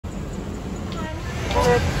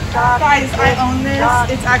Guys, I own this.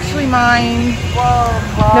 It's actually mine.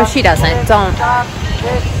 No, she doesn't. Don't.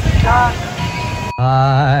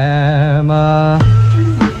 I am a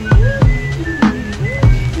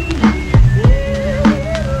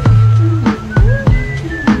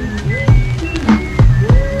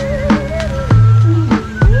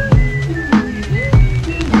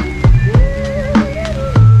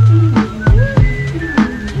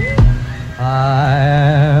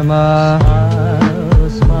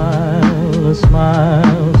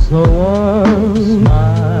smile so warm,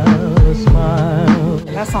 smile.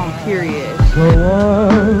 That's on period. So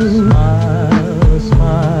warm,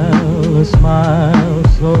 smile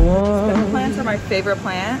so warm. Plants are my favorite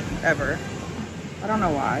plant ever. I don't know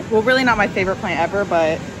why. Well, really not my favorite plant ever,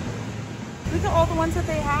 but look at all the ones that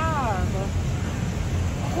they have.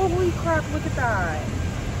 Holy crap, look at that.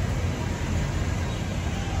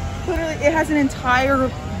 Literally, it has an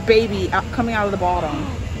entire baby coming out of the bottom.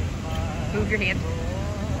 Move your hand.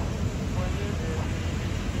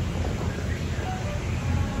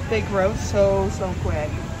 They grow so quick.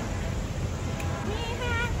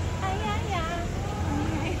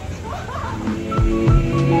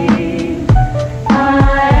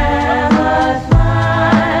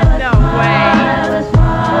 No way.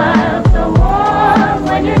 Smile so warm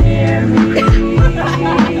when you're near me.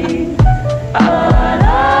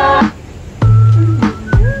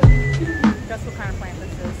 Guess what kind of plant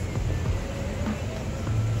this is?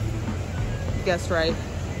 You guessed right.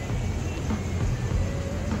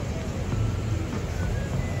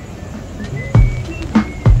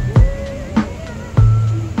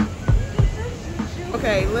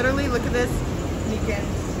 Okay, literally look at this. Meekins.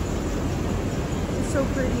 It's so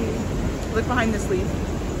pretty. Look behind this leaf.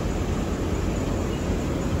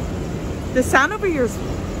 The sound over here is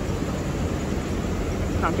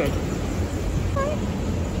not good.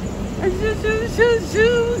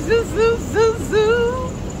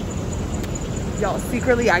 Y'all,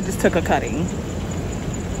 secretly I just took a cutting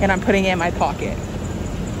and I'm putting it in my pocket.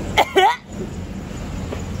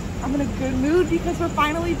 I'm in a good mood because we're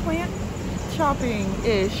finally plant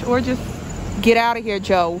chopping-ish, or just get out of here,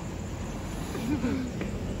 Joe.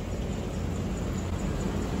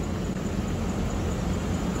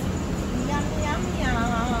 Yum, yum,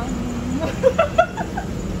 yum.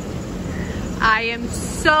 I am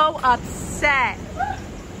so upset.